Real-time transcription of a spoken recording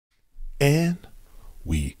and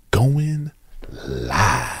we going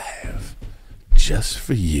live just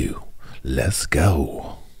for you. Let's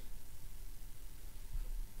go.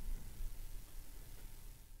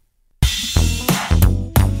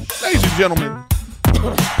 Ladies and gentlemen,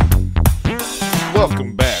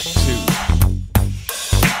 welcome back to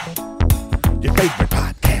your favorite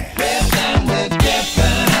podcast. Griffin with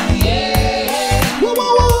Griffin, yeah. Woo, woo,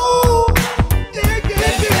 woo. Yeah, yeah,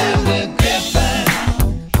 Griffin yeah. with Griffin.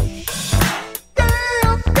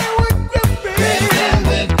 Griffin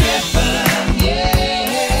with Griffin,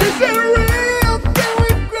 yeah. Griffin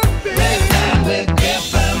with Griffin, baby.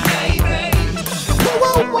 Griffin with Griffin.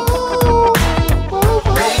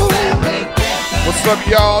 What's up,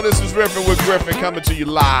 y'all? This is Griffin with Griffin coming to you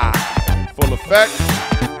live. Full effect.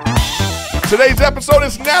 Today's episode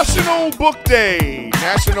is National Book Day.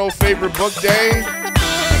 National Favorite Book Day.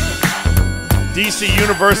 DC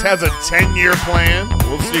Universe has a 10-year plan.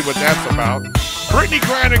 We'll see what that's about. Brittany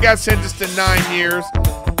Griner got sentenced to 9 years.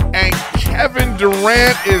 And Kevin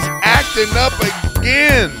Durant is acting up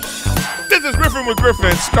again. This is Griffin with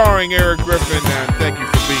Griffin, starring Eric Griffin, and thank you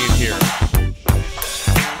for being here.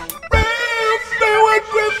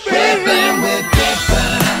 Griffin with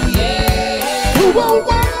Griffin, yeah. Griffin with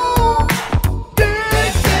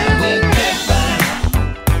Griffin.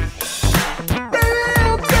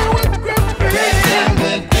 Griffin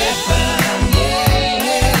with Griffin,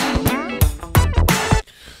 yeah.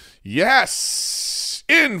 Yes,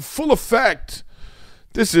 in full effect.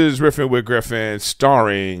 This is Griffin with Griffin,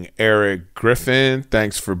 starring Eric Griffin.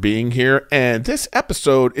 Thanks for being here. And this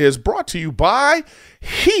episode is brought to you by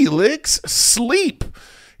Helix Sleep.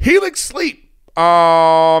 Helix Sleep.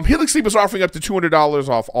 Helix Sleep is offering up to $200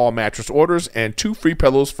 off all mattress orders and 2 free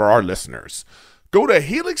pillows for our listeners. Go to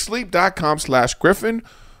helixsleep.com/Griffin.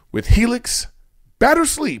 With Helix, better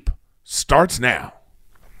sleep starts now.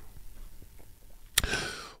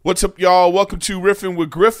 What's up, y'all? Welcome to Riffin with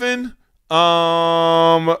Griffin. You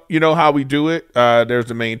know how we do it. There's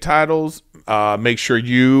the main titles. Make sure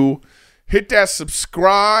you hit that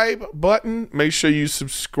subscribe button. Make sure you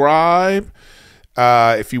subscribe.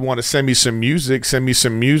 If you want to send me some music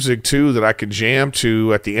too that I can jam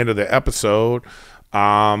to at the end of the episode.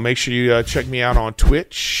 Make sure you check me out on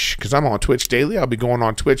Twitch, because I'm on Twitch daily. I'll be going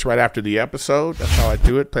on Twitch right after the episode. That's how I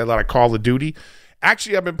do it. Play a lot of Call of Duty.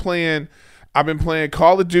 Actually, I've been playing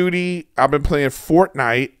Call of Duty, I've been playing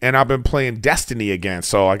Fortnite, and I've been playing Destiny again.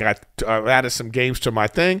 So I've added some games to my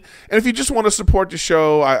thing. And if you just want to support the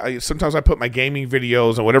show, I sometimes I put my gaming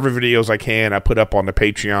videos and whatever videos I can, I put up on the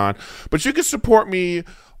Patreon. But you can support me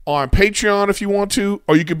on Patreon if you want to,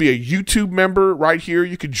 or you could be a YouTube member right here.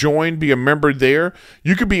 You could join, be a member there.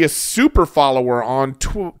 You could be a super follower on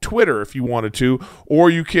Twitter if you wanted to, or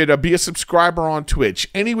you could be a subscriber on Twitch.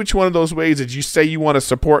 Any which one of those ways that you say you want to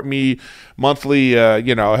support me monthly,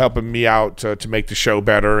 helping me out to make the show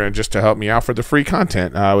better and just to help me out for the free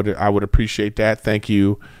content. I would appreciate that. Thank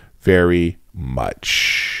you very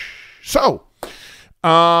much. So,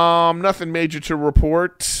 nothing major to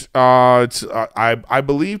report. I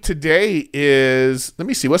believe today is, let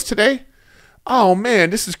me see, what's today? Oh man,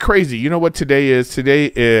 this is crazy. You know what today is?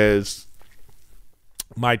 Today is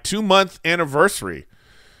my 2-month anniversary.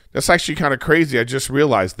 That's actually kind of crazy. I just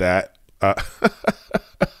realized that.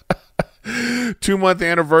 2-month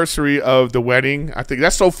anniversary of the wedding. I think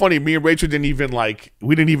that's so funny. Me and Rachel didn't even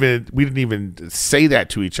we didn't even say that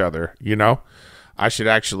to each other, you know? I'm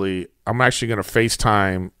actually going to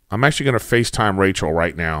FaceTime Rachel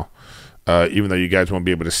right now, even though you guys won't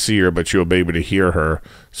be able to see her, but you'll be able to hear her,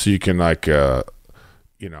 so you can let's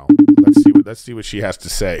see what she has to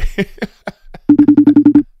say.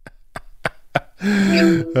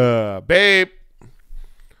 Babe.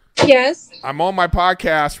 Yes. I'm on my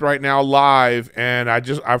podcast right now live, and I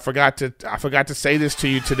forgot to say this to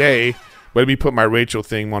you today. Let me put my Rachel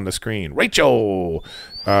thing on the screen. Rachel,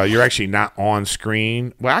 you're actually not on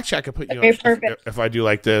screen. Well, actually, I could put you on perfect. if I do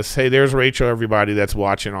like this. Hey, there's Rachel, everybody that's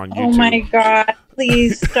watching on YouTube. Oh my God,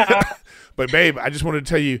 please stop. But babe, I just wanted to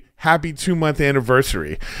tell you, happy 2-month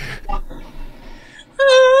anniversary.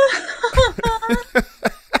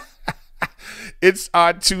 It's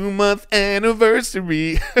our 2-month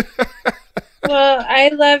anniversary. Well, I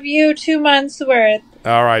love you 2 months worth.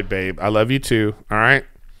 All right, babe. I love you too. All right.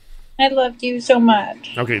 I love you so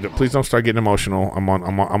much. Okay, please don't start getting emotional. I'm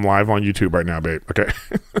live on YouTube right now, babe. Okay.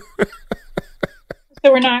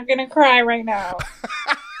 So we're not gonna cry right now.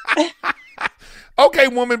 Okay,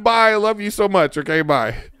 woman. Bye. I love you so much. Okay,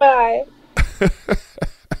 bye. Bye.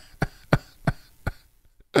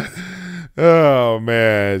 Oh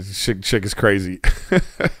man, chick is crazy.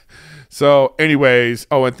 So, anyways,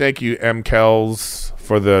 and thank you, M. Kells,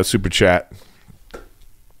 the super chat.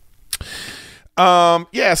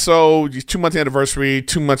 Yeah, so 2 month anniversary,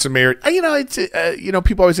 2 months of marriage. It's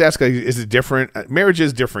people always ask, like, is it different? Marriage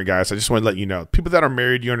is different, guys. I just want to let you know. People that are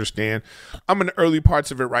married, you understand. I'm in the early parts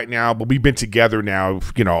of it right now, but we've been together now,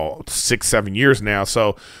 6-7 years now.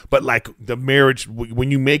 So, but like the marriage, when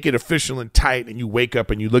you make it official and tight, and you wake up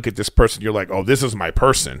and you look at this person, you're like, oh, this is my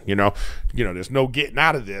person. There's no getting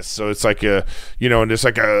out of this. So it's like and it's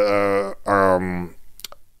like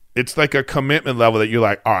it's like a commitment level that you're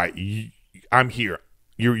like, all right. I'm here.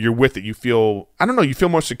 You're with it. You feel, I don't know. You feel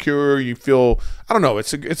more secure. You feel, I don't know.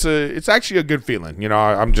 It's actually a good feeling.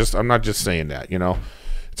 I'm not just saying that.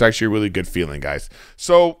 It's actually a really good feeling, guys.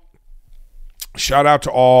 So shout out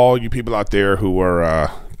to all you people out there who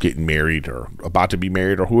are getting married or about to be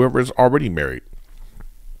married or whoever is already married.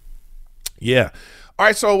 Yeah. All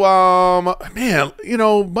right. So man,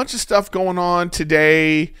 a bunch of stuff going on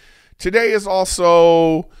today. Today is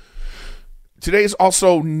also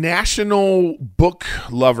National Book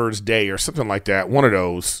Lovers Day or something like that. One of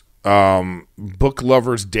those Book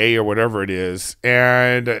Lovers Day or whatever it is.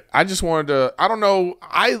 And I just wanted to, I don't know.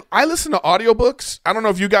 I listen to audiobooks. I don't know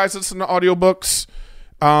if you guys listen to audiobooks.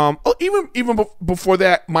 Even before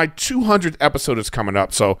that, my 200th episode is coming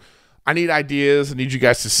up. So I need ideas. I need you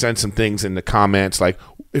guys to send some things in the comments. Like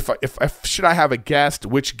if should I have a guest?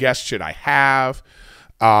 Which guest should I have?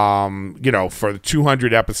 For the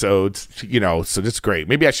 200 episodes, so that's great.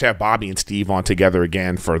 Maybe I should have Bobby and Steve on together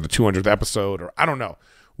again for the 200th episode, or I don't know.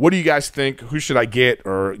 What do you guys think? Who should I get?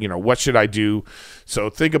 Or, what should I do?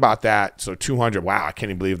 So think about that. So 200, wow, I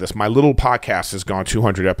can't even believe this. My little podcast has gone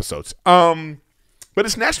 200 episodes. But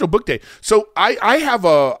it's National Book Day. So I have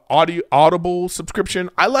a Audible subscription.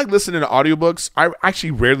 I like listening to audiobooks. I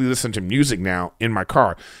actually rarely listen to music now in my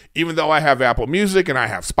car. Even though I have Apple Music and I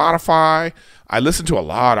have Spotify, I listen to a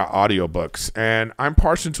lot of audiobooks. And I'm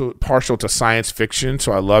partial to science fiction,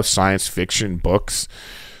 so I love science fiction books.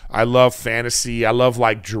 I love fantasy. I love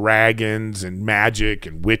like dragons and magic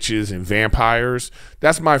and witches and vampires.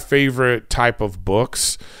 That's my favorite type of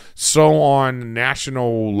books. So on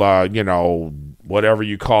National, whatever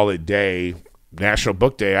you call it, day, National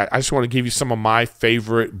Book Day, I just want to give you some of my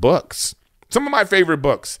favorite books.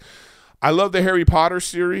 I love the Harry Potter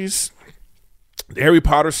series. The Harry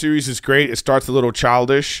Potter series is great. It starts a little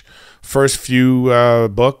childish, first few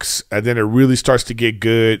books, and then it really starts to get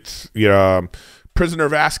good. Prisoner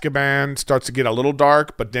of Azkaban starts to get a little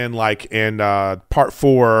dark, but then like in part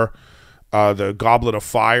 4, the Goblet of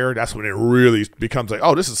Fire, that's when it really becomes like,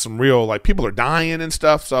 oh, this is some real, like, people are dying and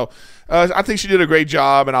stuff. So I think she did a great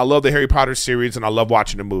job, and I love the Harry Potter series, and I love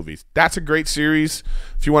watching the movies. That's a great series.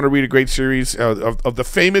 If you want to read a great series of the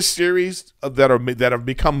famous series that have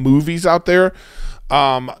become movies out there,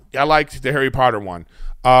 I liked the Harry Potter one.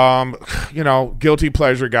 Guilty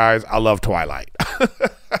pleasure, guys. I love Twilight.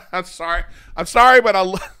 I'm sorry, but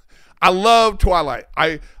I love Twilight.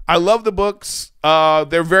 I love the books.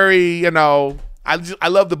 They're very, I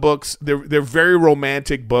love the books. They're very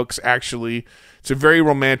romantic books, actually. It's a very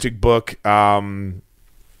romantic book. And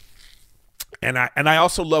I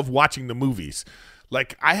also love watching the movies.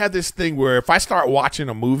 Like, I have this thing where if I start watching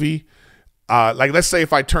a movie, like let's say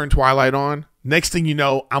if I turn Twilight on, next thing you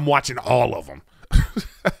know, I'm watching all of them.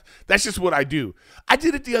 That's just what I do. I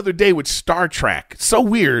did it the other day with Star Trek. It's so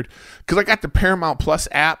weird because I got the Paramount Plus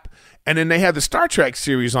app, and then they had the Star Trek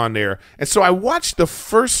series on there. And so I watched the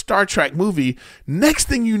first Star Trek movie. Next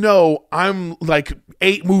thing you know, I'm like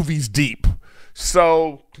 8 movies deep.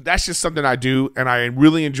 So that's just something I do, and I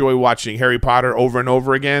really enjoy watching Harry Potter over and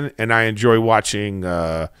over again, and I enjoy watching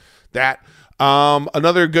that.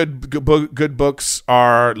 Another good books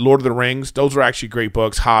are Lord of the Rings. Those are actually great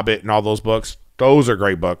books. Hobbit and all those books. Those are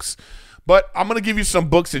great books. But I'm going to give you some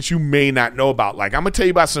books that you may not know about. Like, I'm going to tell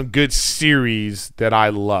you about some good series that I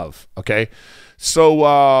love, okay?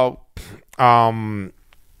 So, one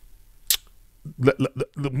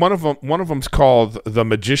of them's called The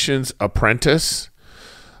Magician's Apprentice.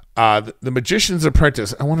 The Magician's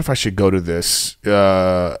Apprentice. I wonder if I should go to this.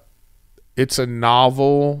 It's a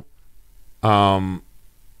novel.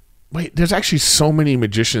 Wait, there's actually so many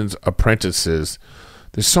Magician's Apprentices.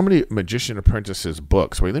 There's so many Magician Apprentices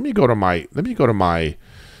books. Wait, let me go to my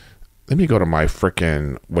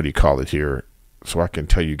frickin', what do you call it here, so I can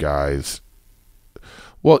tell you guys.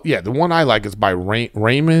 Well, yeah, the one I like is by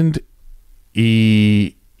Raymond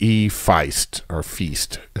E. Feist, or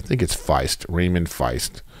Feast. I think it's Feist. Raymond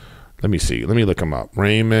Feist. Let me see. Let me look him up.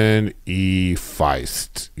 Raymond E.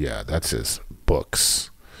 Feist. Yeah, that's his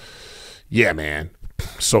books. Yeah, man.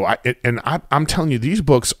 So I'm telling you, these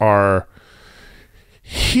books are.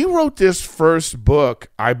 He wrote this first book,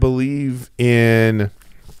 I believe, in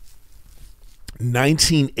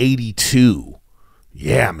 1982.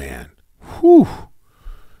 Yeah, man. Whew.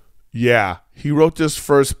 Yeah, he wrote this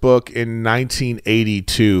first book in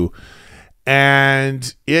 1982,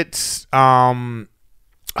 and it's oh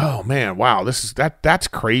man, wow, that's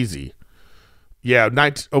crazy. Yeah,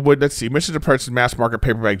 let's see. Mission to Purchase mass market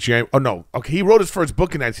paperback. Oh no, okay. He wrote his first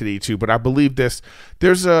book in 1982, but I believe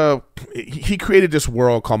he created this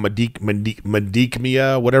world called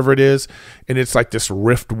Medikmia, whatever it is, and it's like this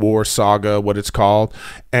Rift War saga, what it's called.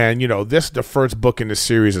 And the first book in the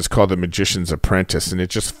series is called The Magician's Apprentice, and it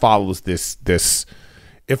just follows this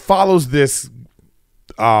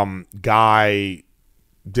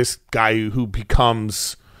guy who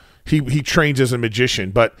becomes he trains as a magician,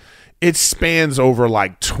 but it spans over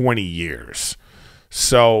like 20 years.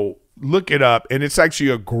 So look it up, and it's actually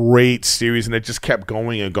a great series, and it just kept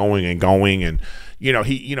going and going and going. And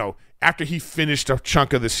after he finished a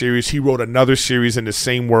chunk of the series, he wrote another series in the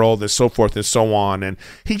same world, and so forth and so on. And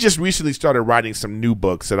he just recently started writing some new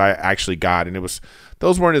books that I actually got, and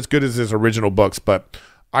those weren't as good as his original books, but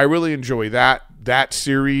I really enjoy that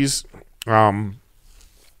series.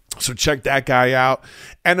 So check that guy out.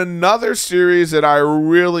 And another series that I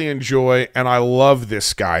really enjoy, and I love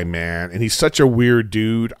this guy, man, and he's such a weird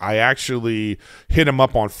dude. I actually hit him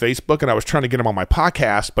up on Facebook, and I was trying to get him on my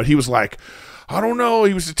podcast, but he was like, I don't know.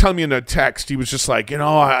 He was just telling me in a text. He was just like,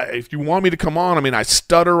 if you want me to come on, I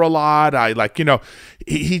stutter a lot.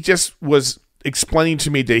 He just was explaining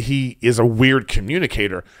to me that he is a weird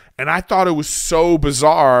communicator. And I thought it was so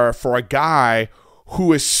bizarre for a guy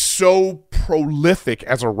who is so prolific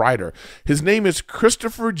as a writer. His name is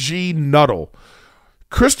Christopher G. Nuttall.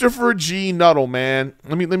 Christopher G. Nuttall, man.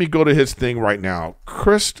 Let me go to his thing right now.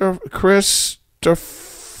 Christopher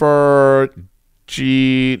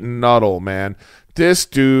G. Nuttall, man. This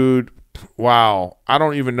dude, wow. I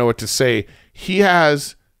don't even know what to say. He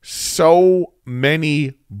has so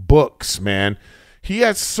many books, man. He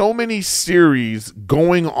has so many series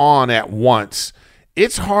going on at once.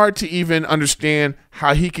 It's hard to even understand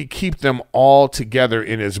how he could keep them all together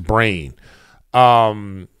in his brain.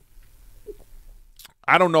 I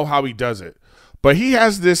don't know how he does it, but he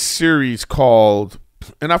has this series called,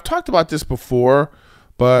 and I've talked about this before,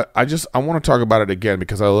 but I want to talk about it again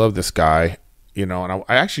because I love this guy, and I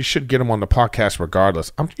actually should get him on the podcast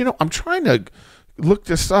regardless. I'm trying to look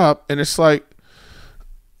this up, and it's like,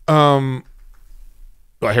 here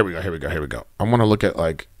we go. I want to look at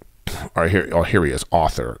like, all right, here he is,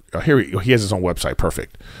 author. He has his own website.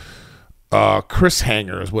 Perfect. Chris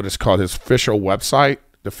Hanger is what it's called. His official website.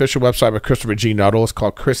 The official website of Christopher G. Nuttall is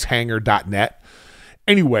called chrishanger.net.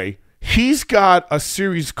 Anyway, he's got a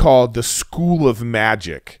series called The School of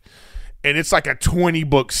Magic. And it's like a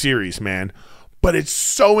 20-book series, man. But it's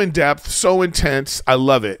so in-depth, so intense. I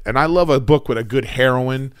love it. And I love a book with a good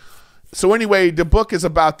heroine. So anyway, the book is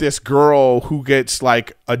about this girl who gets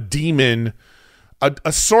like a demon,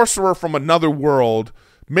 a sorcerer from another world,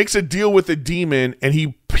 makes a deal with a demon, and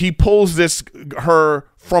he pulls her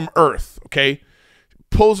from Earth, okay?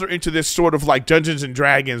 Pulls her into this sort of like Dungeons and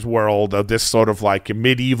Dragons world of this sort of like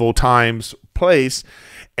medieval times place,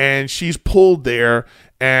 and she's pulled there,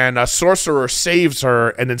 and a sorcerer saves her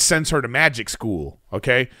and then sends her to magic school,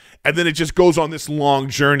 okay? And then it just goes on this long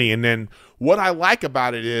journey, and then what I like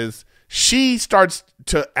about it is she starts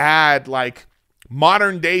to add like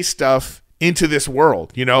modern day stuff into this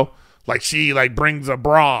world, like she like brings a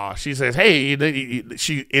bra. She says, hey,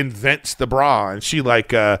 she invents the bra, and she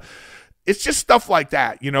like, it's just stuff like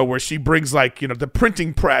that, where she brings like, the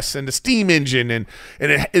printing press and the steam engine, and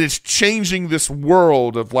it's changing this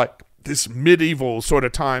world of like this medieval sort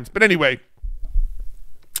of times. But anyway,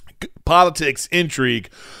 politics, intrigue.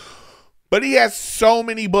 But he has so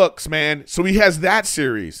many books, man. So he has that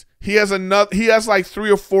series. He has like 3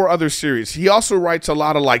 or 4 other series. He also writes a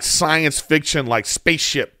lot of like science fiction, like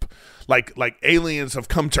spaceship, like aliens have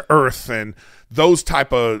come to Earth and those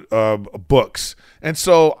type of books. And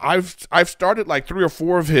so I've started like 3 or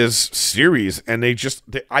 4 of his series, and I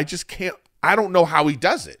just can't. I don't know how he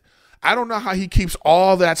does it. I don't know how he keeps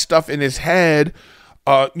all that stuff in his head.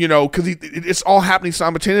 Because it's all happening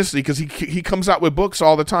simultaneously because he comes out with books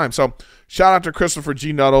all the time. So shout out to Christopher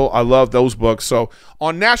G. Nuttall. I love those books. So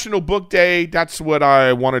on National Book Day, that's what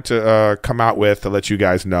I wanted to come out with to let you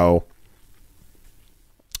guys know.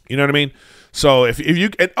 You know what I mean? So if you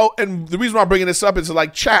and the reason why I'm bringing this up is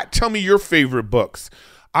like, chat, tell me your favorite books.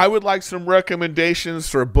 I would like some recommendations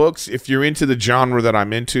for books if you're into the genre that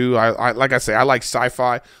I'm into. I like I say, I like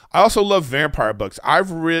sci-fi. I also love vampire books.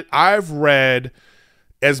 I've read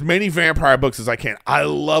as many vampire books as I can. I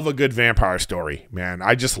love a good vampire story, man.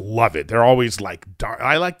 I just love it. They're always like dark.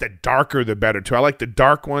 I like the darker the better too. I like the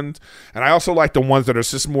dark ones, and I also like the ones that are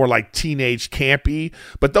just more like teenage campy,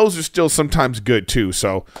 but those are still sometimes good too.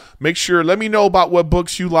 So make sure, let me know about what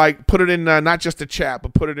books you like. Put it in not just the chat,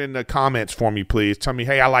 but put it in the comments for me, please. Tell me,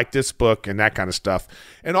 hey, I like this book and that kind of stuff.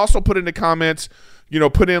 And also put in the comments,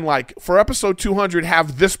 put in like, for episode 200,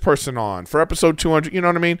 have this person on. For episode 200, you know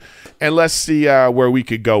what I mean? And let's see where we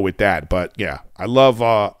could go with that. But yeah, I love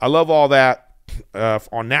all that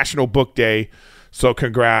on National Book Day. So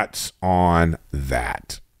congrats on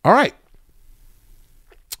that. All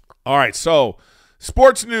right. So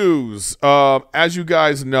sports news. As you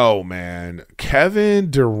guys know, man, Kevin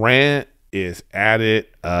Durant is at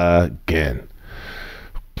it again.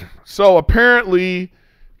 So apparently,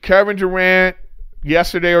 Kevin Durant,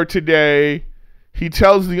 yesterday or today, he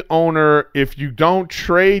tells the owner, if you don't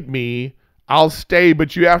trade me, I'll stay,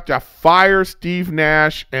 but you have to fire Steve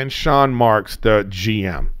Nash and Sean Marks, the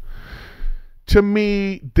GM. To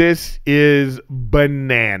me, this is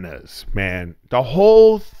bananas, man. The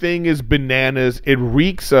whole thing is bananas. It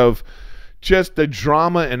reeks of just the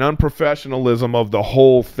drama and unprofessionalism of the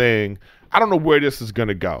whole thing. I don't know where this is going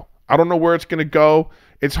to go. I don't know where it's going to go.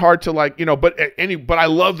 It's hard to but I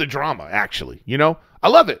love the drama, actually. I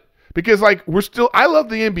love it because I love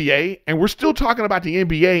the NBA, and we're still talking about the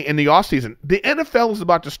NBA in the offseason. The NFL is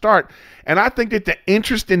about to start, and I think that the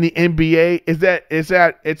interest in the NBA is that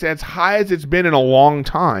it's as high as it's been in a long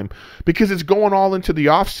time because it's going all into the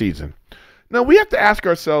offseason. Now, we have to ask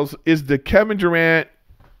ourselves, is the Kevin Durant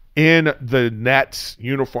in the Nets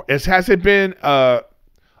uniform, has it been a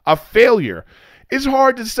failure? It's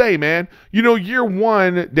hard to say, man. Year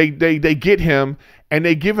one, they get him and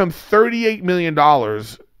they give him $38 million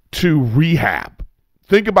to rehab.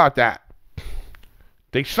 Think about that.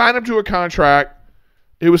 They signed him to a contract.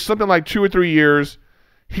 It was something like 2 or 3 years.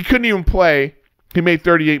 He couldn't even play. He made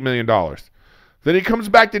 $38 million. Then he comes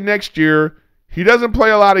back the next year. He doesn't play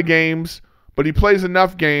a lot of games, but he plays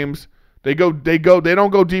enough games. They don't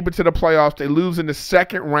go deep into the playoffs. They lose in the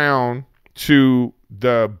second round to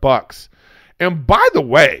the Bucks. And by the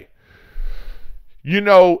way,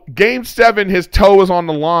 Game 7, his toe is on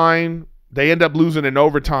the line. They end up losing in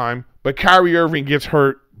overtime, but Kyrie Irving gets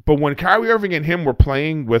hurt. But when Kyrie Irving and him were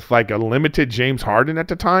playing with like a limited James Harden at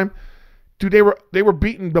the time, dude, they were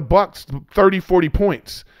beating the Bucks 30, 40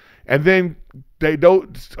 points. And then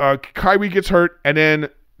Kyrie gets hurt, and then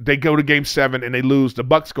they go to Game 7 and they lose. The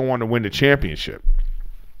Bucks go on to win the championship.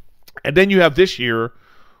 And then you have this year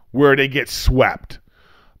where they get swept.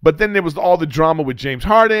 But then there was all the drama with James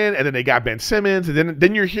Harden, and then they got Ben Simmons, and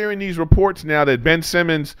then you're hearing these reports now that Ben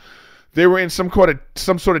Simmons, they were in some sort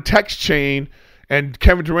of text chain, and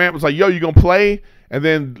Kevin Durant was like, "Yo, you gonna play?" And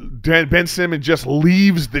then Ben Simmons just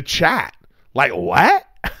leaves the chat. Like, what?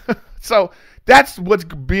 So that's what's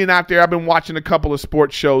being out there. I've been watching a couple of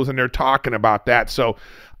sports shows, and they're talking about that. So,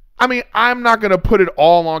 I mean, I'm not gonna put it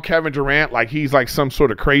all on Kevin Durant like he's like some sort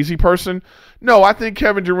of crazy person. No, I think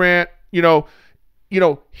Kevin Durant,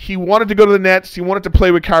 he wanted to go to the Nets. He wanted to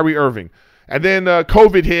play with Kyrie Irving. And then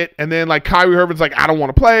COVID hit, and then like Kyrie Irving's like, I don't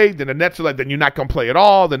want to play. Then the Nets are like, then you're not going to play at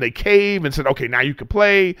all. Then they cave and said, okay, now you can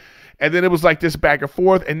play. And then it was like this back and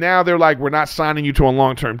forth. And now they're like, we're not signing you to a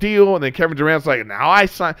long-term deal. And then Kevin Durant's like,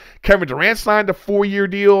 Kevin Durant signed a 4-year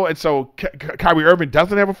deal. And so Kyrie Irving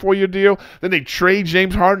doesn't have a 4-year deal. Then they trade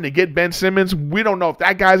James Harden. They get Ben Simmons. We don't know if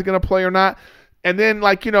that guy's going to play or not. And then,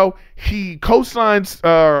 he co-signs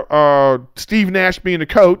Steve Nash being the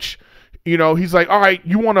coach. He's like, all right,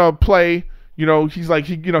 you want to play. He's like,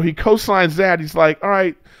 he co-signs that. He's like, all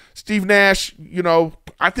right, Steve Nash,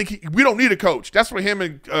 I think we don't need a coach. That's what him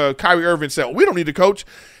and Kyrie Irving said. We don't need a coach.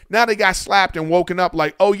 Now they got slapped and woken up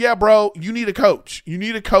like, oh, yeah, bro, you need a coach. You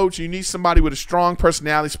need a coach. You need somebody with a strong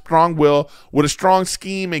personality, strong will, with a strong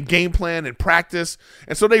scheme and game plan and practice.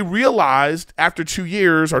 And so they realized after 2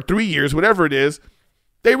 years or 3 years, whatever it is,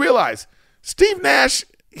 they realized Steve Nash,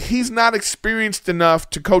 he's not experienced enough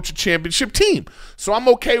to coach a championship team. So I'm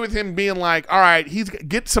okay with him being like, all right,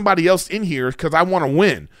 get somebody else in here because I want to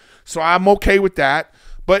win. So I'm okay with that.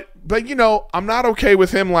 But I'm not okay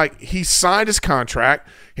with him. Like, he signed his contract,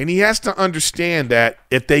 and he has to understand that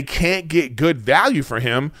if they can't get good value for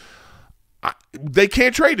him, they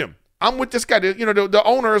can't trade him. I'm with this guy. The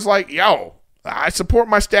owner is like, yo, I support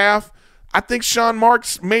my staff. I think Sean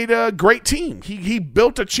Marks made a great team. He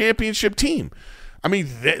built a championship team. I mean,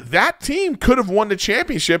 that team could have won the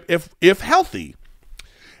championship if healthy.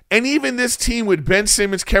 And even this team with Ben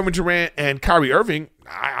Simmons, Kevin Durant, and Kyrie Irving,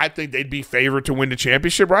 I think they'd be favored to win the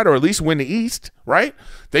championship, right? Or at least win the East, right?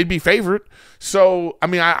 They'd be favored. So, I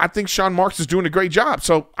mean, I think Sean Marks is doing a great job.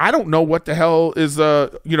 So I don't know what the hell is,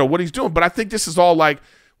 what he's doing. But I think this is all like,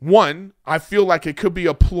 one, I feel like it could be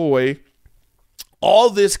a ploy. All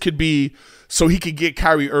this could be so he could get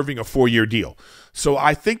Kyrie Irving a 4-year deal. So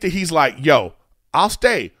I think that he's like, yo, I'll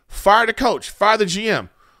stay. Fire the coach. Fire the GM.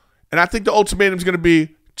 And I think the ultimatum is going to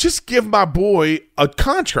be, just give my boy a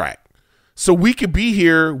contract so we could be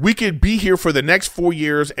here. We could be here for the next 4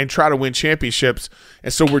 years and try to win championships.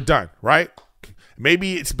 And so we're done, right?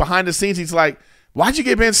 Maybe it's behind the scenes. He's like, why'd you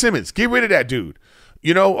get Ben Simmons? Get rid of that dude,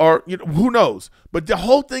 or who knows? But the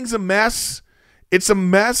whole thing's a mess. It's a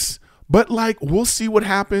mess, but like, we'll see what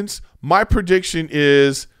happens. My prediction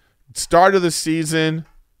is start of the season,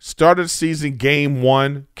 game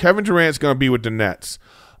 1, Kevin Durant's going to be with the Nets.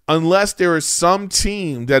 Unless there is some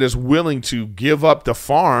team that is willing to give up the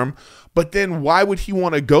farm, but then why would he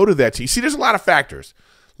want to go to that team? See, there's a lot of factors.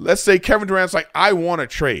 Let's say Kevin Durant's like, I want to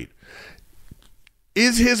trade.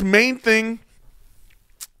 Is his main thing,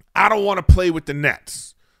 I don't want to play with the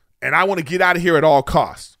Nets, and I want to get out of here at all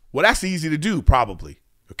costs? Well, that's easy to do, probably,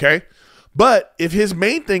 okay? But if his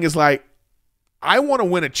main thing is like, I want to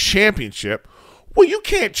win a championship, well, you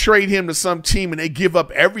can't trade him to some team and they give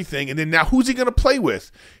up everything. And then now who's he going to play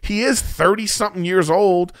with? He is 30-something years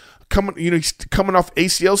old, he's coming off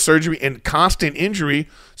ACL surgery and constant injury.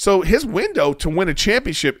 So his window to win a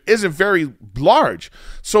championship isn't very large.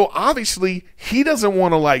 So obviously he doesn't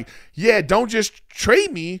want to don't just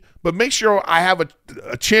trade me, but make sure I have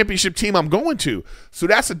a championship team I'm going to. So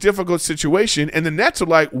that's a difficult situation. And the Nets are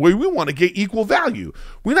like, well, we want to get equal value.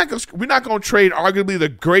 We're not going to trade arguably the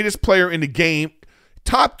greatest player in the game,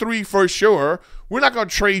 top 3 for sure. We're not going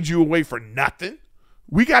to trade you away for nothing.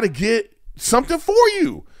 We got to get something for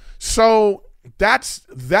you. So that's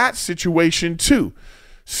that situation too.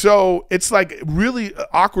 So it's like really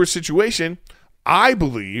awkward situation. I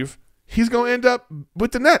believe he's going to end up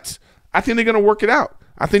with the Nets. I think they're going to work it out.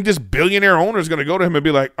 I think this billionaire owner is going to go to him and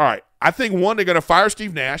be like, all right, I think one, they're going to fire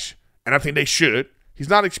Steve Nash, and I think they should. He's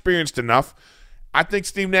not experienced enough. I think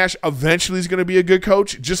Steve Nash eventually is going to be a good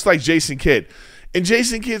coach, just like Jason Kidd. In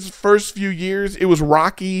Jason Kidd's first few years, it was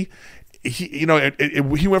rocky. He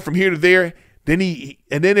went from here to there. Then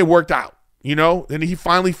it worked out, Then he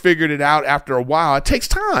finally figured it out after a while. It takes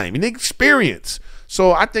time and experience.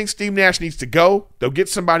 So I think Steve Nash needs to go. They'll get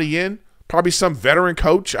somebody in, probably some veteran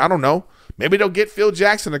coach. I don't know. Maybe they'll get Phil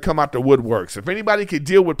Jackson to come out the woodworks. If anybody could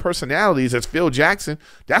deal with personalities, it's Phil Jackson.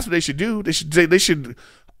 That's what they should do. They should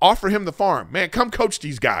offer him the farm. Man, come coach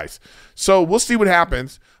these guys. So we'll see what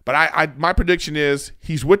happens. But my prediction is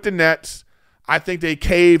he's with the Nets. I think they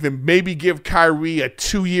cave and maybe give Kyrie a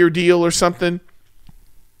 2-year deal or something.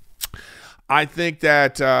 I think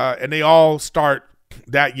that, and they all start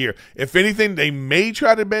that year. If anything, they may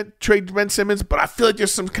try to trade Ben Simmons, but I feel like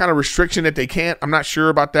there's some kind of restriction that they can't. I'm not sure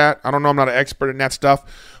about that. I don't know. I'm not an expert in that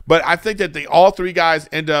stuff. But I think that all 3 guys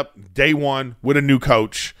end up day 1 with a new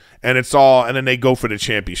coach, and then they go for the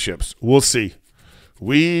championships. We'll see.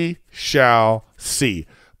 We shall see.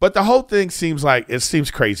 But the whole thing seems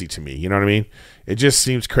crazy to me. You know what I mean? It just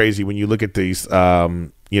seems crazy when you look at these,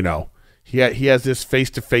 he has this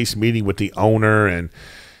face-to-face meeting with the owner, and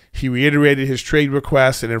he reiterated his trade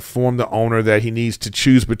request and informed the owner that he needs to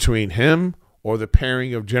choose between him or the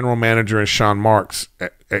pairing of general manager and Sean Marks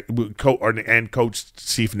and coach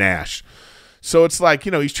Steve Nash. So it's like,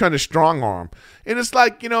 he's trying to strong arm. And it's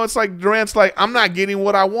like, Durant's like, I'm not getting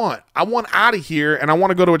what I want. I want out of here, and I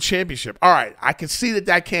want to go to a championship. All right, I can see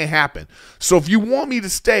that can't happen. So if you want me to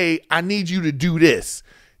stay, I need you to do this.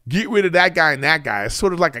 Get rid of that guy and that guy. It's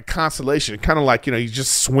sort of like a consolation, kind of like, he's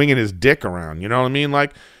just swinging his dick around. You know what I mean?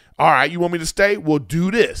 Like, all right, you want me to stay? Well,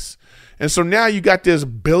 do this. And so now you got this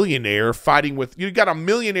billionaire you got a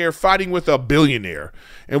millionaire fighting with a billionaire.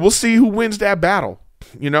 And we'll see who wins that battle,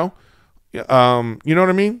 You know what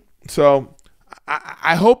I mean? So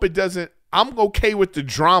I hope it doesn't. I'm okay with the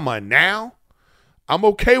drama now. I'm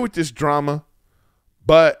okay with this drama,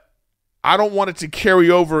 but I don't want it to carry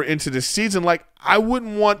over into the season. Like, I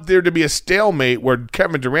wouldn't want there to be a stalemate where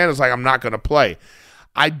Kevin Durant is like, I'm not going to play.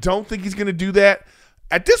 I don't think he's going to do that.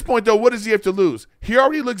 At this point, though, what does he have to lose? He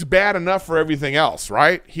already looks bad enough for everything else,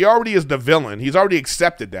 right? He already is the villain. He's already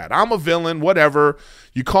accepted that. I'm a villain, whatever.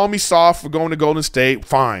 You call me soft for going to Golden State,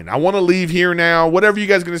 fine. I want to leave here now. Whatever you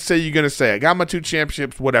guys are going to say, you're going to say. I got my 2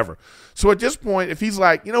 championships, whatever. So at this point, if he's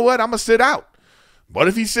like, you know what, I'm going to sit out. What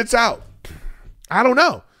if he sits out? I don't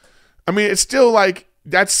know. I mean, it's still like,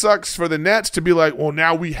 that sucks for the Nets to be like, well,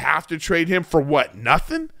 now we have to trade him for what,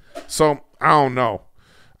 nothing? So I don't know.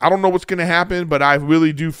 I don't know what's going to happen, but I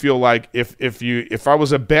really do feel like if I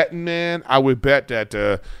was a betting man, I would bet that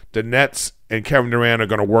the Nets and Kevin Durant are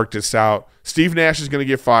going to work this out. Steve Nash is going to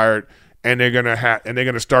get fired, and they're going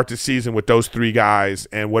to start the season with those three guys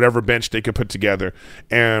and whatever bench they could put together,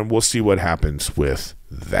 and we'll see what happens with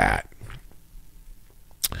that.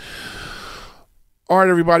 All right,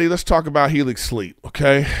 everybody, let's talk about Helix Sleep,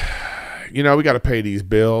 okay? We got to pay these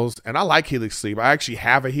bills, and I like Helix Sleep. I actually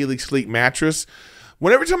have a Helix Sleep mattress.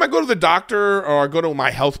 Every time I go to the doctor or I go to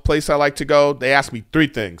my health place I like to go, they ask me three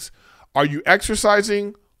things. Are you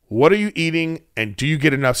exercising? What are you eating? And do you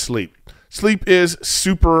get enough sleep? Sleep is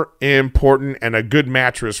super important, and a good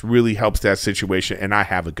mattress really helps that situation, and I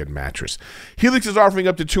have a good mattress. Helix is offering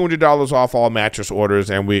up to $200 off all mattress orders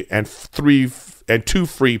and 2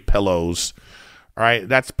 free pillows. All right,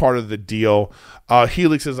 that's part of the deal.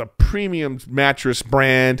 Helix is a premium mattress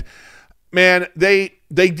brand. Man, they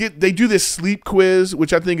do this sleep quiz,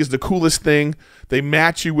 which I think is the coolest thing. They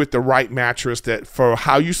match you with the right mattress that for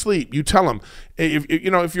how you sleep. You tell them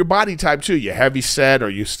if your body type too, you're heavy set or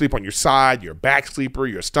you sleep on your side, you're a back sleeper,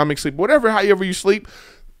 you're a stomach sleeper, however you sleep.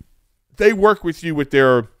 They work with you with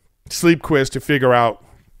their sleep quiz to figure out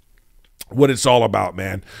what it's all about,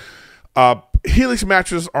 man. Helix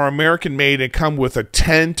mattresses are American made and come with a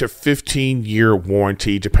 10 to 15 year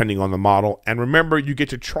warranty depending on the model. And remember, you get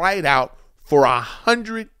to try it out for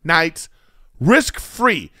 100 nights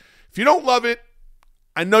risk-free. If you don't love it,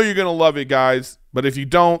 I know you're going to love it, guys. But if you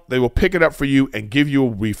don't, they will pick it up for you and give you a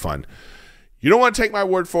refund. You don't want to take my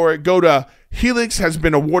word for it. Go to Helix has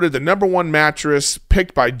been awarded the #1 mattress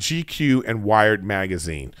picked by GQ and Wired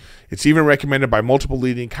magazine. It's even recommended by multiple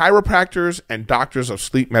leading chiropractors and doctors of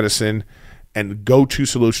sleep medicine and go-to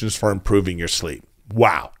solutions for improving your sleep.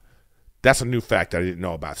 Wow. That's a new fact I didn't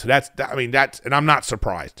know about. So and I'm not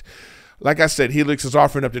surprised. Like I said, Helix is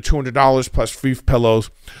offering up to $200 plus free pillows.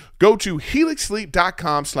 Go to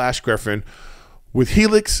helixsleep.com/Griffin. With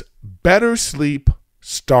Helix, better sleep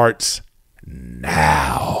starts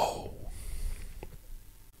now.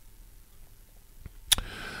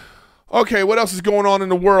 Okay, what else is going on in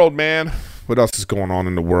the world, man? What else is going on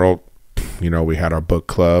in the world? We had our book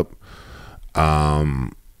club. I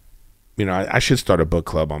should start a book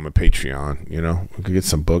club on my Patreon. We could get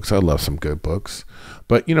some books. I love some good books.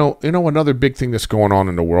 But another big thing that's going on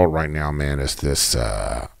in the world right now, man, is this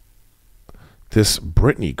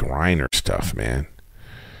Brittany Griner stuff, man.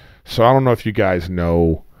 So I don't know if you guys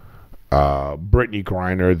know Brittany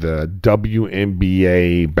Griner, the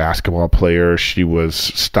WNBA basketball player. She was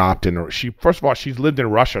stopped first of all, she's lived in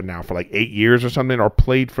Russia now for like 8 years or something, or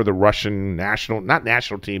played for the Russian not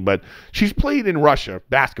national team, but she's played in Russia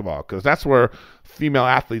basketball because that's where female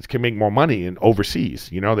athletes can make more money in overseas.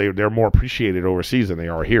 They're more appreciated overseas than they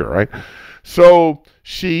are here, right? So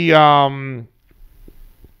she, she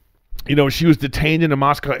was detained in the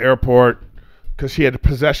Moscow airport because she had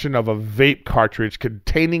possession of a vape cartridge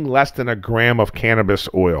containing less than a gram of cannabis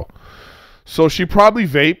oil. So she probably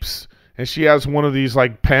vapes, and she has one of these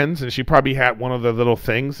like pens, and she probably had one of the little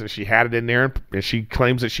things, and she had it in there, and she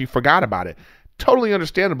claims that she forgot about it. Totally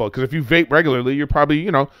understandable, because if you vape regularly, you're probably,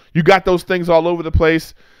 you got those things all over the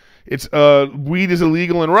place. It's weed is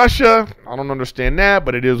illegal in Russia. I don't understand that,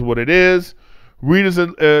 but it is what it is. Weed is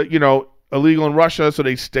illegal in Russia, so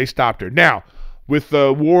they stopped her. Now, with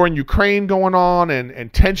the war in Ukraine going on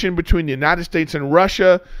and tension between the United States and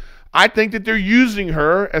Russia, I think that they're using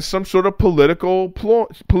her as some sort of political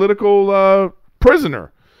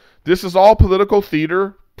prisoner. This is all political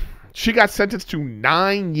theater. She got sentenced to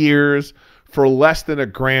 9 years for less than a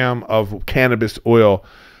gram of cannabis oil.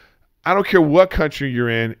 I don't care what country you're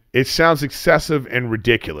in. It sounds excessive and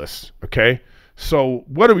ridiculous, okay? So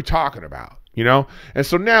what are we talking about? And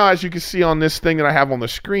so now, as you can see on this thing that I have on the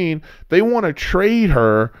screen, they want to trade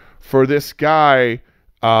her for this guy.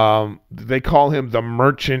 They call him the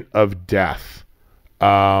Merchant of Death.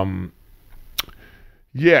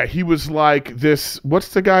 He was like this. What's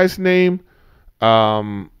the guy's name? Oh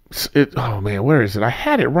man, where is it? I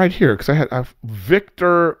had it right here because I had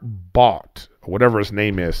Victor Bout, whatever his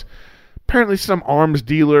name is. Apparently, some arms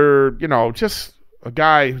dealer. Just a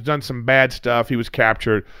guy who's done some bad stuff. He was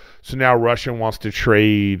captured. So now Russia wants to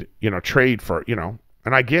trade for, and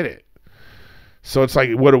I get it. So it's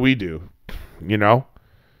like, what do we do?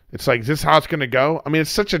 It's like, is this how it's going to go? I mean,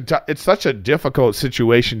 it's such a difficult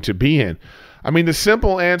situation to be in. I mean, the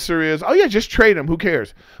simple answer is, oh yeah, just trade them. Who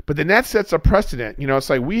cares? But then that sets a precedent. It's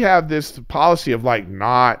like we have this policy of like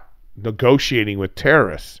not negotiating with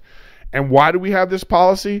terrorists. And why do we have this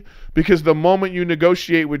policy? Because the moment you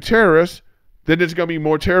negotiate with terrorists, then there's going to be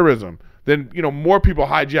more terrorism. Then, more people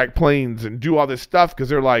hijack planes and do all this stuff because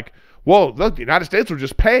they're like, well, look, the United States will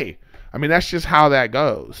just pay. I mean, that's just how that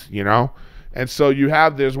goes, you know? And so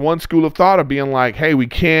there's one school of thought of being like, hey, we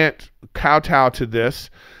can't kowtow to this.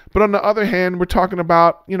 But on the other hand, we're talking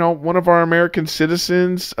about, you know, one of our American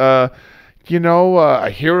citizens, a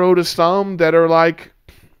hero to some that are like,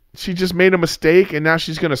 she just made a mistake and now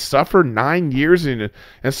she's going to suffer 9 years in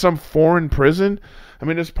some foreign prison. I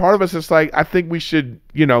mean, as part of us, it's like, I think we should,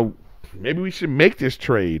 you know, maybe we should make this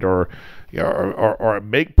trade or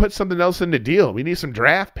put something else in the deal. We need some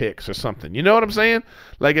draft picks or something. You know what I'm saying?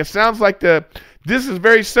 Like, it sounds like this is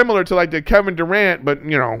very similar to like the Kevin Durant, but,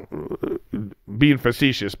 you know, being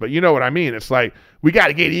facetious, but you know what I mean? It's like, we got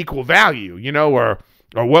to get equal value, you know, or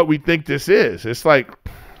what we think this is. It's like,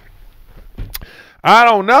 I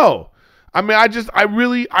don't know. I mean, I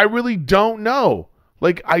really don't know.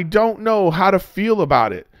 Like, I don't know how to feel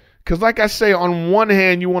about it. Because like I say, on one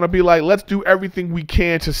hand, you want to be like, let's do everything we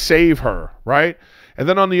can to save her, right? And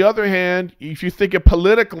then on the other hand, if you think it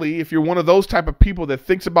politically, if you're one of those type of people that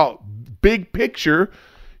thinks about big picture,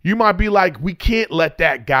 you might be like, we can't let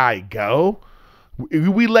that guy go. If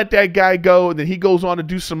we let that guy go and then he goes on to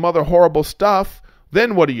do some other horrible stuff,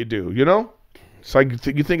 then what do? You know? It's like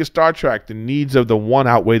you think of Star Trek, the needs of the one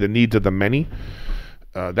outweigh the needs of the many.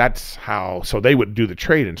 That's how. So they would do the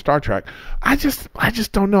trade in Star Trek. I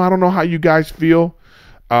just don't know. I don't know how you guys feel.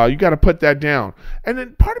 You got to put that down. And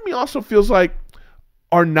then part of me also feels like,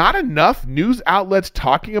 are not enough news outlets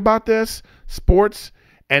talking about this sports?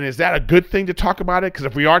 And is that a good thing to talk about it? Because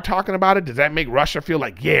if we are talking about it, does that make Russia feel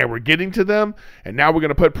like, yeah, we're getting to them and now we're going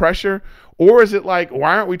to put pressure? Or is it like,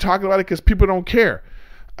 why aren't we talking about it? Because people don't care.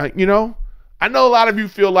 You know, I know a lot of you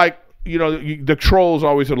feel like, you know, the trolls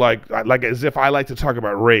always are like as if I like to talk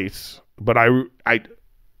about race. But I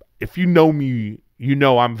if you know me, you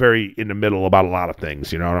know I'm very in the middle about a lot of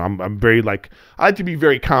things. You know, I'm very I like to be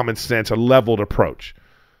very common sense, a leveled approach.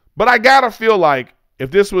 But I got to feel like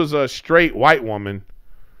if this was a straight white woman,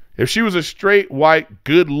 if she was a straight, white,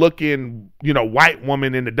 good-looking, you know, white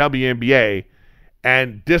woman in the WNBA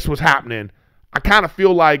and this was happening, I kind of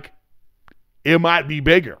feel like it might be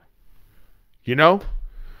bigger, you know?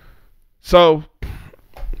 So,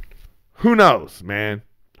 who knows, man?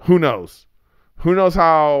 Who knows? Who knows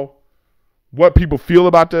what people feel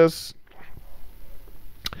about this?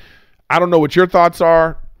 I don't know what your thoughts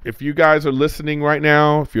are. If you guys are listening right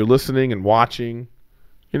now, if you're listening and watching,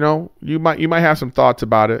 you know, you might have some thoughts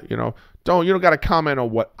about it. You know, you don't got to comment on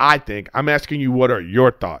what I think. I'm asking you, what are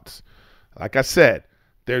your thoughts? Like I said,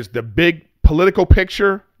 there's the big political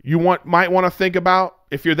picture you might want to think about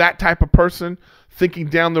if you're that type of person thinking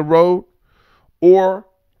down the road, or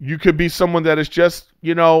you could be someone that is just,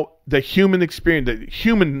 you know, the human experience, the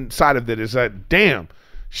human side of it is that, damn,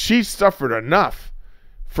 she suffered enough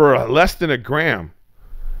for less than a gram.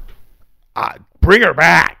 Bring her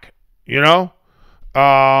back, you know?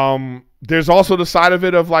 There's also the side of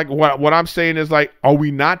it of like, what I'm saying is like, are we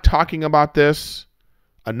not talking about this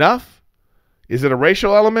enough? Is it a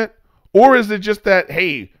racial element? Or is it just that,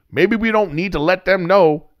 hey, maybe we don't need to let them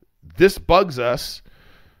know this bugs us,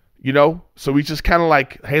 you know? So we just kind of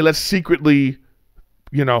like, hey, let's secretly,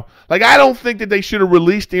 you know, like, I don't think that they should have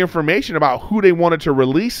released the information about who they wanted to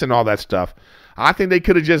release and all that stuff. I think they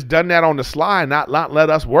could have just done that on the sly and not let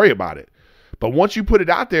us worry about it. But once you put it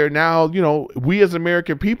out there, now, you know, we as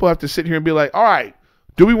American people have to sit here and be like, all right,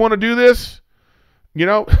 do we want to do this? You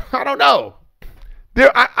know, I don't know.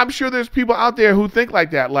 I'm sure there's people out there who think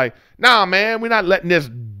like that. Like, nah, man, we're not letting this,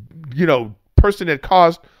 you know, person that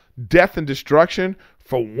caused death and destruction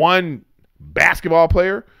for one basketball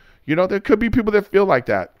player. You know, there could be people that feel like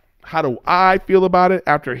that. How do I feel about it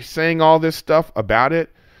after saying all this stuff about it?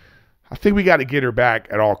 I think we got to get her back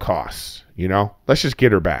at all costs. You know, let's just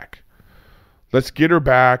get her back. Let's get her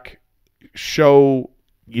back, show,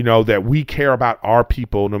 you know, that we care about our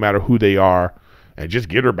people no matter who they are, and just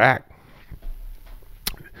get her back.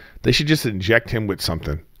 They should just inject him with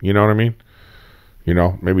something. You know what I mean? You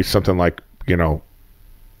know, maybe something like, you know,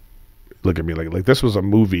 look at me, like this was a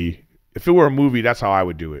movie. If it were a movie, that's how I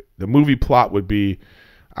would do it. The movie plot would be,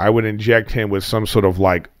 I would inject him with some sort of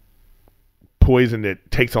like poison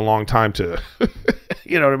that takes a long time to,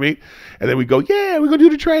 you know what I mean? And then we go, yeah, we're going to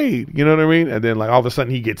do the trade. You know what I mean? And then like all of a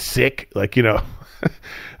sudden he gets sick, like, you know,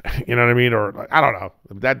 you know what I mean? Or like, I don't know.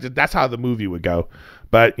 That's how the movie would go.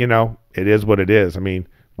 But, you know, it is what it is. I mean,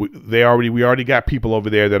 we already got people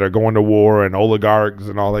over there that are going to war and oligarchs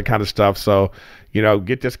and all that kind of stuff. So, you know,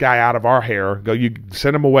 get this guy out of our hair. Go, you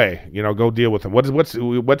send him away. You know, go deal with him.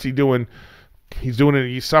 What's he doing? He's doing it.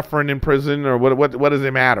 He's suffering in prison, or what does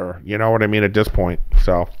it matter? You know what I mean? At this point,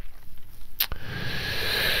 so.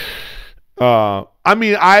 I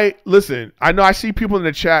mean, listen, I know I see people in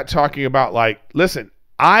the chat talking about like, listen,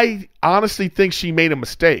 I honestly think she made a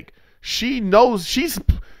mistake. She knows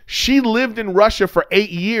she lived in Russia for 8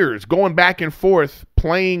 years, going back and forth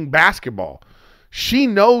playing basketball. She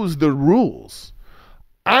knows the rules.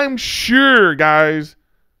 I'm sure, guys,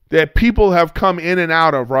 that people have come in and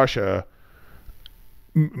out of Russia,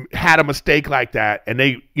 had a mistake like that, and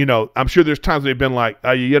they, I'm sure there's times they've been like,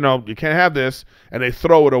 you can't have this, and they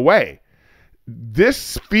throw it away.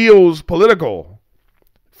 This feels political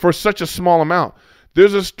for such a small amount.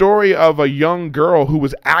 There's a story of a young girl who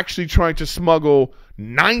was actually trying to smuggle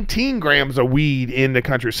 19 grams of weed in the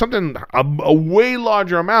country, something a way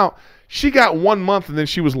larger amount. She got 1 month and then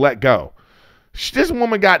she was let go. This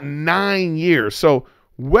woman got 9 years. So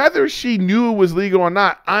whether she knew it was legal or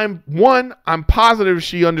not, I'm positive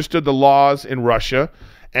she understood the laws in Russia,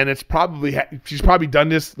 and she's probably done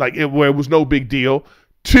this where it was no big deal.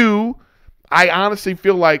 2, I honestly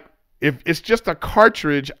feel like if it's just a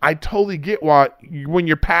cartridge, I totally get why when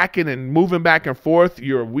you're packing and moving back and forth,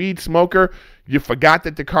 you're a weed smoker, you forgot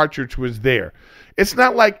that the cartridge was there. It's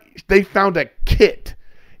not like they found a kit.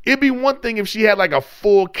 It'd be one thing if she had like a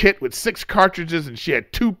full kit with 6 cartridges and she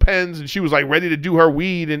had 2 pens and she was like ready to do her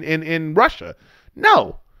weed in Russia.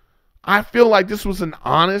 No. I feel like this was an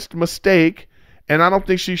honest mistake, and I don't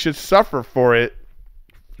think she should suffer for it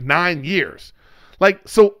 9 years.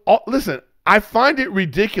 Listen, I find it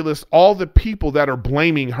ridiculous, all the people that are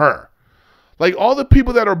blaming her. Like, all the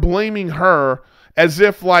people that are blaming her as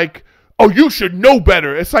if like, oh, you should know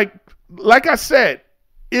better. It's like I said,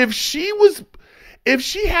 if she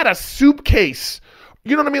had a soup case,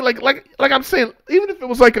 you know what I mean? Like I'm saying, even if it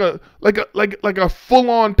was like a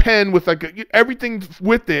full-on pen with everything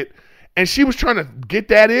with it, and she was trying to get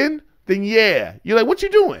that in, then yeah, you're like, what you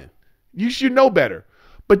doing? You should know better.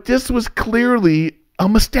 But this was clearly a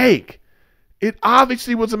mistake. It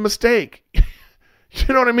obviously was a mistake.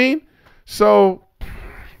 You know what I mean? So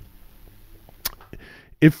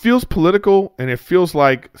it feels political, and it feels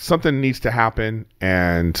like something needs to happen,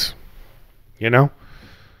 and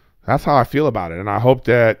that's how I feel about it. And I hope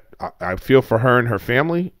that I feel for her and her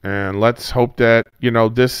family, and let's hope that,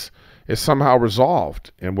 this is somehow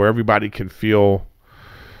resolved and where everybody can feel,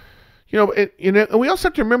 and we also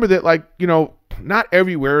have to remember that, not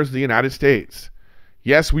everywhere is the United States.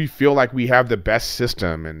 Yes, we feel like we have the best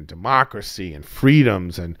system and democracy and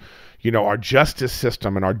freedoms and, our justice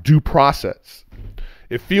system and our due process.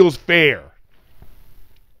 It feels fair.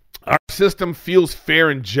 Our system feels fair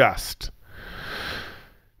and just.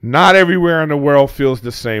 Not everywhere in the world feels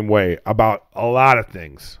the same way about a lot of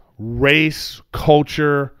things. Race,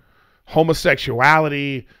 culture,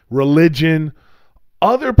 homosexuality, religion.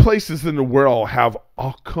 Other places in the world have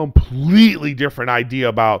a completely different idea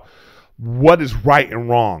about what is right and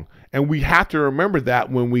wrong. And we have to remember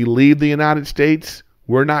that when we leave the United States,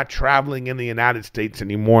 we're not traveling in the United States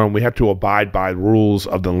anymore, and we have to abide by the rules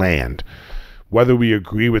of the land, whether we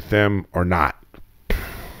agree with them or not.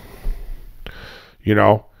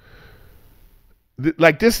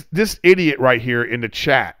 Like this idiot right here in the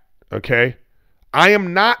chat, okay? I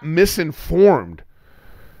am not misinformed.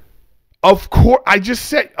 Of course, I just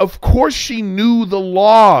said, of course she knew the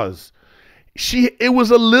laws. It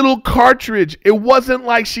was a little cartridge. It wasn't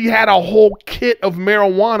like she had a whole kit of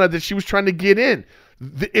marijuana that she was trying to get in.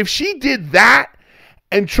 If she did that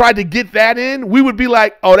and tried to get that in, we would be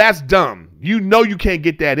like, oh, that's dumb. You can't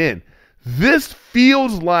get that in. This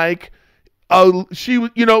feels like she was,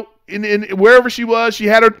 in wherever she was, she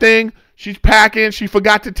had her thing. She's packing. She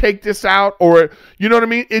forgot to take this out, or you know what I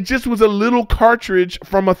mean? It just was a little cartridge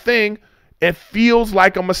from a thing. It feels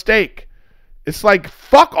like a mistake. It's like,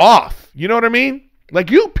 fuck off. You know what I mean?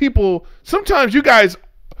 Like, you people, sometimes you guys,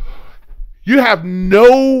 you have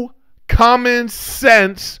no common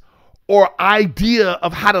sense or idea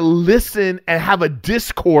of how to listen and have a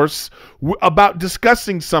discourse about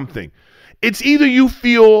discussing something. It's either you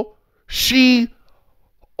feel she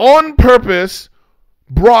on purpose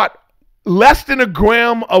brought less than a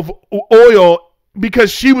gram of oil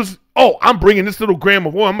because she was, I'm bringing this little gram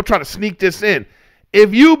of oil, I'm going to try to sneak this in.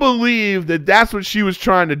 If you believe that that's what she was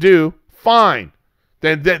trying to do, fine.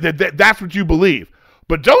 Then that's what you believe.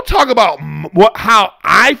 But don't talk about how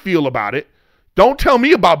I feel about it. Don't tell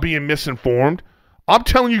me about being misinformed. I'm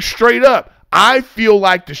telling you straight up, I feel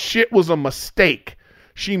like the shit was a mistake.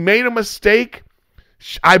 She made a mistake.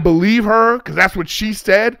 I believe her because that's what she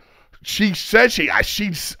said. She said she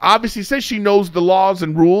obviously says she knows the laws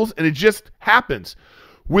and rules, and it just happens.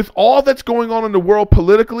 With all that's going on in the world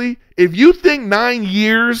politically, if you think 9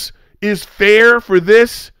 years is fair for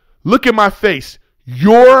this, look at my face.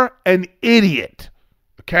 You're an idiot,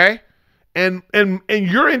 okay? And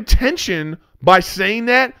your intention by saying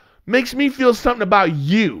that makes me feel something about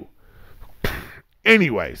you.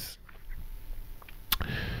 Anyways.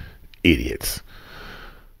 Idiots.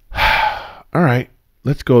 All right.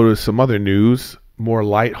 Let's go to some other news. More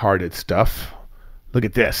lighthearted stuff. Look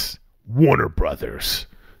at this. Warner Brothers.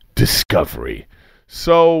 Discovery.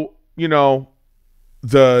 So, the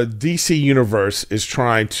DC universe is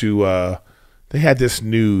trying to, they had this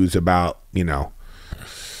news about,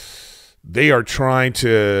 they are trying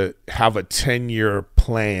to have a 10-year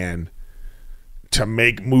plan to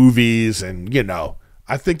make movies. And,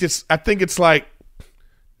 I think it's like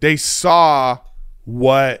they saw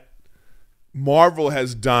what Marvel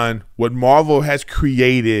has done, what Marvel has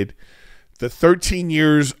created. The 13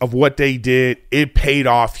 years of what they did, it paid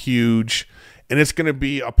off huge. And it's going to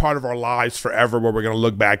be a part of our lives forever where we're going to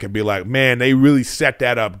look back and be like, man, they really set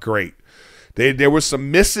that up great. There were some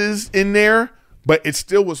misses in there, but it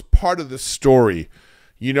still was part of the story.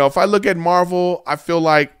 If I look at Marvel, I feel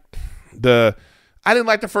like I didn't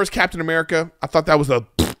like the first Captain America. I thought that was a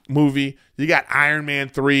movie. You got Iron Man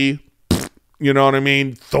 3, you know what I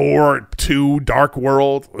mean? Thor 2, Dark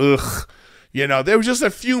World, ugh. There was just a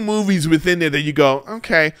few movies within there that you go,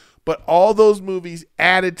 okay. But all those movies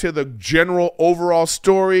added to the general overall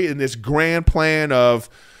story and this grand plan of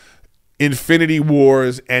Infinity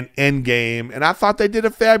Wars and Endgame. And I thought they did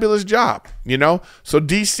a fabulous job, So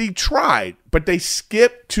DC tried, but they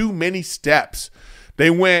skipped too many steps.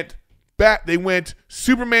 They went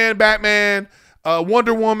Superman, Batman,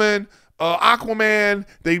 Wonder Woman, Aquaman.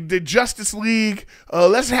 They did Justice League.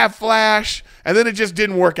 Let's have Flash. And then it just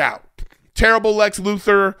didn't work out. Terrible Lex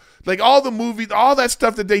Luthor, like all the movies, all that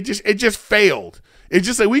stuff that it just failed. It's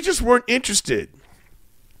just like we just weren't interested.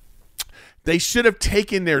 They should have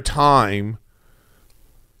taken their time.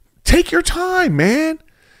 Take your time, man.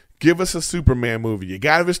 Give us a Superman movie. You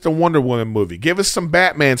got us the Wonder Woman movie. Give us some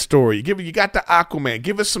Batman story. You got the Aquaman.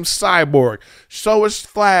 Give us some Cyborg. Show us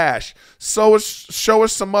Flash. Show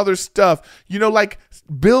us some other stuff.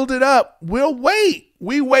 Build it up. We'll wait.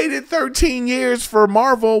 We waited 13 years for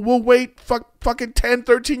Marvel. We'll wait fucking 10,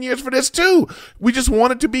 13 years for this too. We just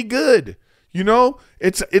want it to be good.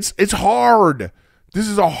 It's hard. This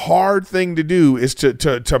is a hard thing to do, is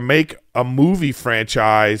to make a movie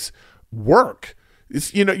franchise work.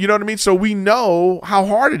 It's you know what I mean? So we know how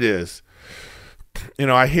hard it is.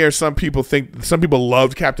 I hear some people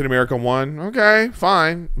loved Captain America 1. Okay,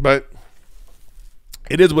 fine, but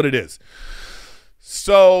it is what it is.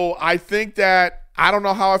 So I think that I don't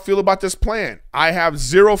know how I feel about this plan. I have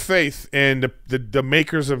zero faith in the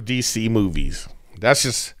makers of DC movies. That's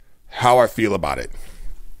just how I feel about it.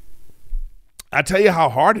 I tell you how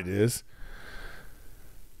hard it is.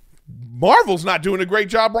 Marvel's not doing a great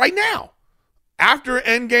job right now. After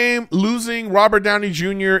Endgame, losing Robert Downey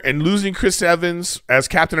Jr. and losing Chris Evans as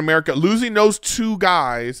Captain America, losing those two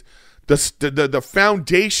guys, the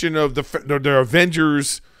foundation of the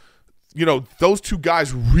Avengers. Those two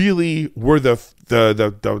guys really were the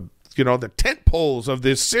tent poles of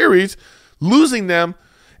this series. Losing them,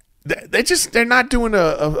 they're not doing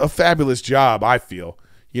a fabulous job, I feel.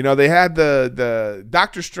 They had the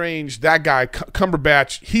Doctor Strange, that guy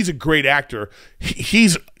Cumberbatch. He's a great actor.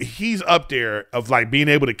 He's up there of like being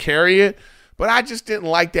able to carry it. But I just didn't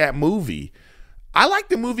like that movie. I like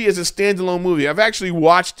the movie as a standalone movie. I've actually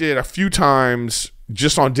watched it a few times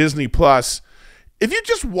just on Disney Plus. If you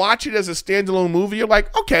just watch it as a standalone movie, you're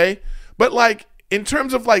like, okay. But like in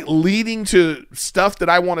terms of like leading to stuff that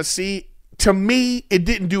I want to see, to me, it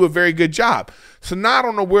didn't do a very good job. So now I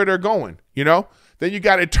don't know where they're going, Then you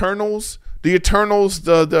got Eternals. The Eternals,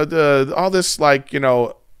 the all this like,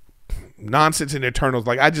 nonsense in Eternals.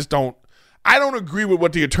 Like I don't agree with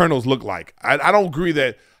what the Eternals look like. I don't agree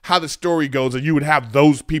that how the story goes that you would have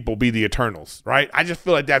those people be the Eternals, right? I just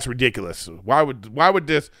feel like that's ridiculous. Why would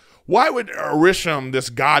Orisham, this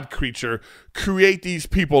god creature, create these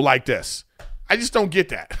people like this? I just don't get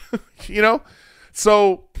that,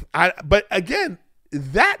 So, but again,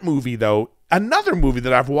 that movie though, another movie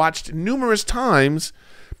that I've watched numerous times,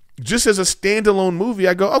 just as a standalone movie,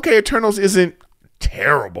 I go, okay, Eternals isn't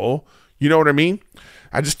terrible. You know what I mean?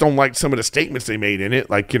 I just don't like some of the statements they made in it,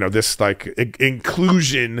 like this like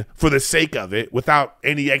inclusion for the sake of it without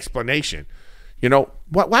any explanation.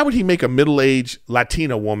 Why would he make a middle-aged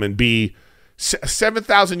Latina woman be a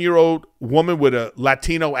 7,000-year-old woman with a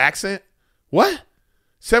Latino accent? What?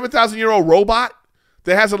 7,000-year-old robot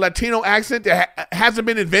that has a Latino accent that hasn't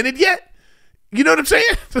been invented yet? You know what I'm saying?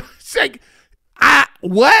 It's like,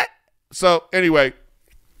 what? So anyways,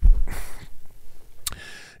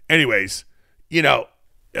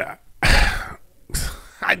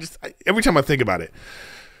 every time I think about it,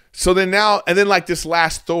 So then now, and then like this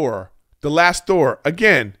last Thor, the last Thor,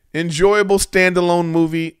 again, enjoyable standalone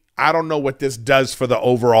movie. I don't know what this does for the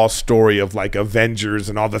overall story of like Avengers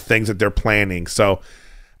and all the things that they're planning. So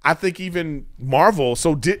I think even Marvel,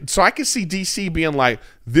 so I can see DC being like,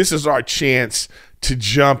 this is our chance to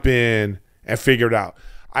jump in and figure it out.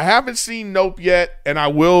 I haven't seen Nope yet, and I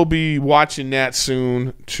will be watching that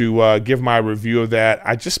soon to give my review of that.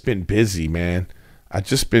 I just been busy, man. I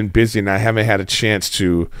just been busy, and I haven't had a chance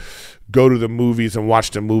to go to the movies and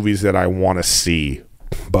watch the movies that I want to see.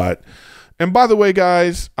 But, and by the way,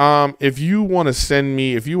 guys, if you want to send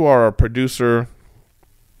me, if you are a producer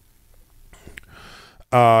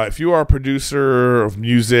of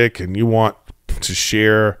music and you want to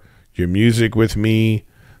share your music with me,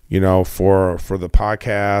 you know, for the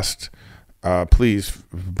podcast, please,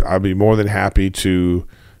 I'll be more than happy to,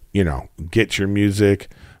 you know, get your music.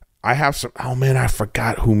 I have some, oh man, I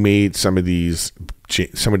forgot who made some of these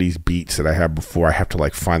beats that I had before. I have to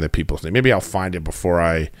like find the people's name. Maybe I'll find it before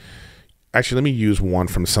actually, let me use one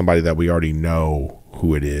from somebody that we already know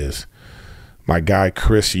who it is. My guy,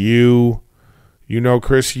 Chris Yu. You know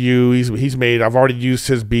Chris Yu, he's made, I've already used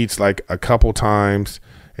his beats like a couple times,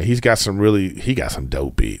 and he got some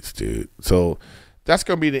dope beats, dude. So that's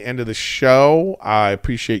going to be the end of the show. I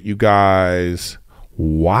appreciate you guys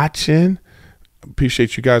watching.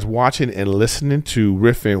 Appreciate you guys watching and listening to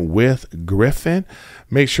Riffin' with Griffin.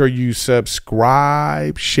 Make sure you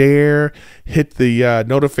subscribe, share, hit the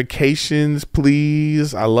notifications,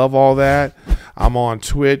 please. I love all that. I'm on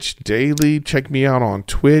Twitch daily. Check me out on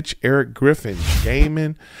Twitch, Eric Griffin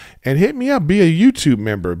Gaming. And hit me up. Be a YouTube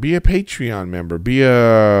member. Be a Patreon member. Be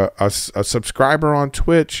a subscriber on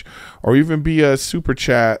Twitch, or even be a Super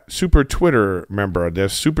Twitter member.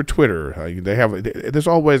 There's Super Twitter. There's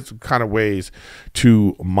always kind of ways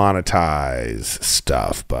to monetize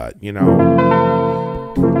stuff, but you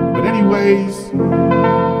know. But anyways,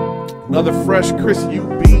 another fresh Chris Yu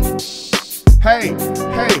beat. Hey,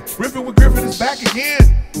 Riffin' with Griffin is back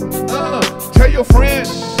again. Tell your friends.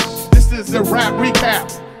 This is the rap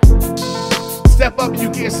recap. Step up,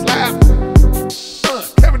 you get slapped.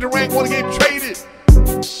 Kevin Durant wanna get traded.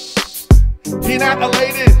 He not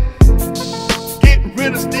elated. Get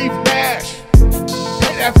rid of Steve Nash.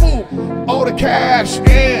 Pay that fool all the cash.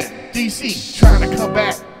 And DC trying to come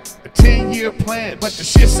back. A 10-year plan, but the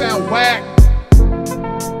shit sound whack.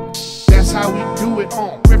 That's how we do it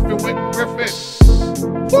on Riffin' with Griffin.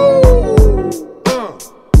 Woo!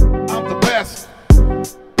 I'm the best.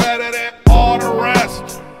 Better than all the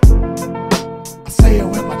rest. Say it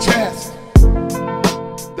with my chest.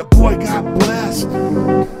 The boy got blessed.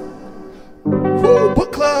 Woo,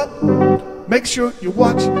 book club. Make sure you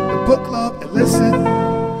watch the book club and listen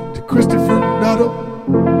to Christopher Nuttall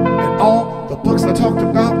and all the books I talked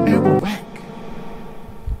about and were whack.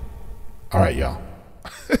 All right, y'all.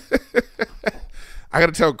 I got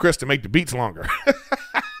to tell Chris to make the beats longer.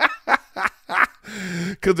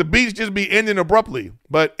 Because the beats just be ending abruptly.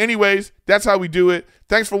 But anyways, that's how we do it.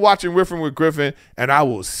 Thanks for watching Riffin' with Griffin, and I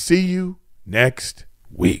will see you next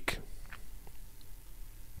week.